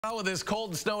Well, with this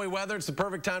cold and snowy weather, it's the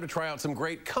perfect time to try out some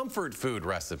great comfort food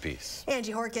recipes.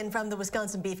 Angie Horkan from the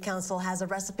Wisconsin Beef Council has a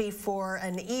recipe for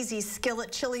an easy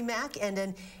skillet chili mac and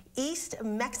an East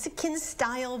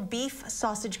Mexican-style beef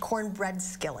sausage cornbread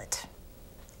skillet.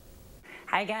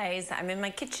 Hi guys, I'm in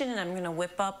my kitchen and I'm gonna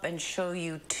whip up and show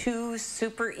you two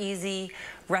super easy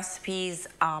recipes.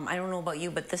 I don't know about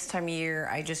you, but this time of year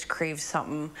I just crave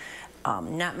something.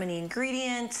 Not many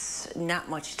ingredients, not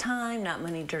much time, not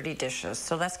many dirty dishes.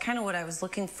 So that's kind of what I was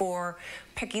looking for,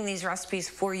 picking these recipes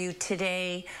for you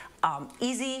today.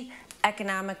 Easy,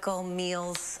 economical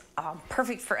meals,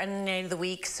 perfect for any night of the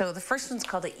week. So the first one's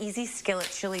called the Easy Skillet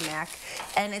Chili Mac.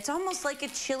 And it's almost like a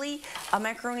chili, a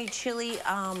macaroni chili,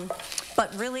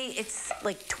 but really it's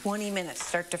like 20 minutes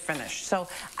start to finish. So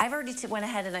I've already went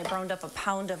ahead and I browned up a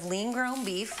pound of lean ground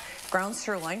beef, ground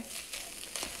sirloin.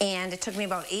 And it took me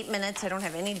about 8 minutes. I don't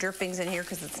have any drippings in here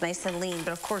because it's nice and lean.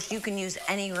 But of course, you can use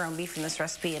any ground beef in this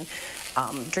recipe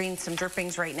and drain some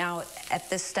drippings right now at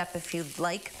this step if you'd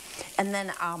like. And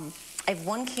then I have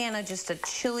 1 can of just a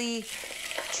chili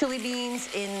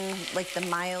beans in like the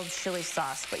mild chili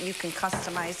sauce. But you can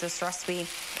customize this recipe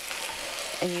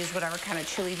and use whatever kind of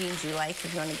chili beans you like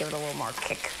if you want to give it a little more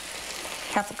kick.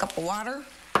 Half a cup of water,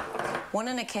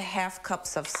 1½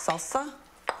 cups of salsa,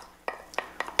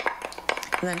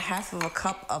 and then half of a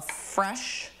cup of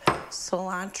fresh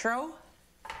cilantro.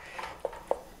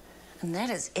 And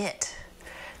that is it.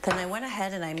 Then I went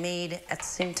ahead and I made, at the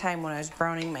same time when I was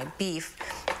browning my beef,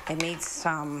 I made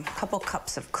couple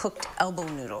cups of cooked elbow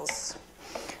noodles.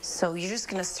 So you're just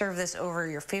gonna serve this over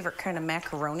your favorite kind of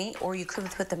macaroni, or you could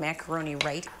put the macaroni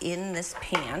right in this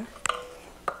pan.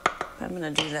 I'm gonna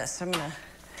do this. I'm gonna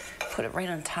put it right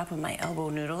on top of my elbow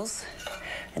noodles.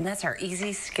 And that's our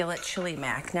Easy Skillet Chili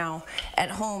Mac. Now,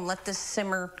 at home, let this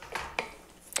simmer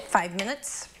 5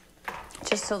 minutes,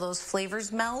 just so those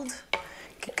flavors meld.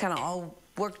 Kind of all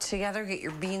work together, get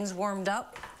your beans warmed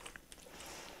up.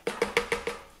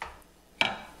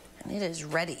 And it is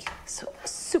ready. So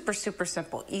super, super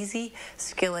simple. Easy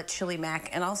Skillet Chili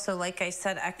Mac. And also, like I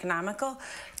said, economical.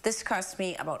 This cost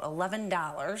me about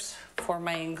 $11 for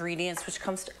my ingredients, which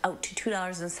comes out to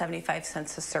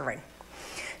 $2.75 a serving.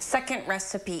 Second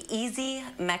recipe, easy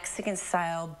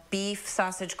Mexican-style beef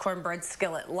sausage cornbread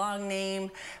skillet. Long name,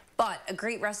 but a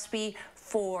great recipe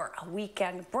for a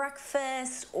weekend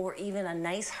breakfast or even a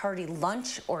nice hearty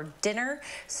lunch or dinner.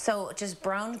 So just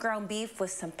browned ground beef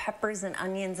with some peppers and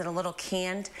onions and a little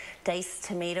canned diced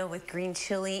tomato with green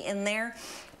chili in there.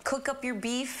 Cook up your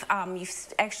beef. You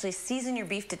actually season your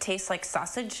beef to taste like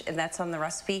sausage, and that's on the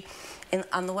recipe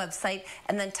on the website.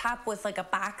 And then top with like a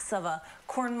box of a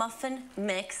corn muffin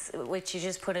mix, which you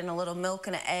just put in a little milk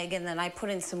and an egg, and then I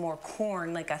put in some more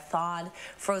corn, like a thawed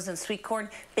frozen sweet corn.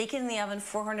 Bake it in the oven,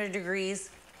 400 degrees,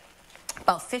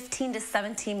 about 15 to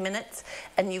 17 minutes,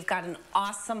 and you've got an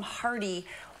awesome, hearty,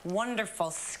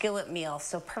 wonderful skillet meal.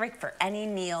 So perfect for any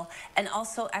meal, and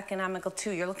also economical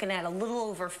too. You're looking at a little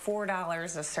over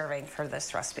 $4 a serving for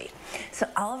this recipe. So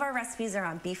all of our recipes are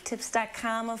on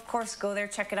beeftips.com. Of course, go there,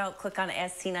 check it out, click on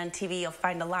As Seen on TV. You'll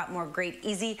find a lot more great,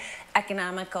 easy,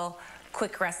 economical,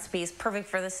 quick recipes, perfect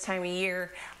for this time of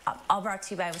year. All brought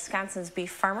to you by Wisconsin's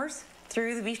beef farmers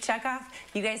through the Beef Checkoff.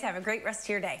 You guys have a great rest of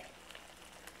your day.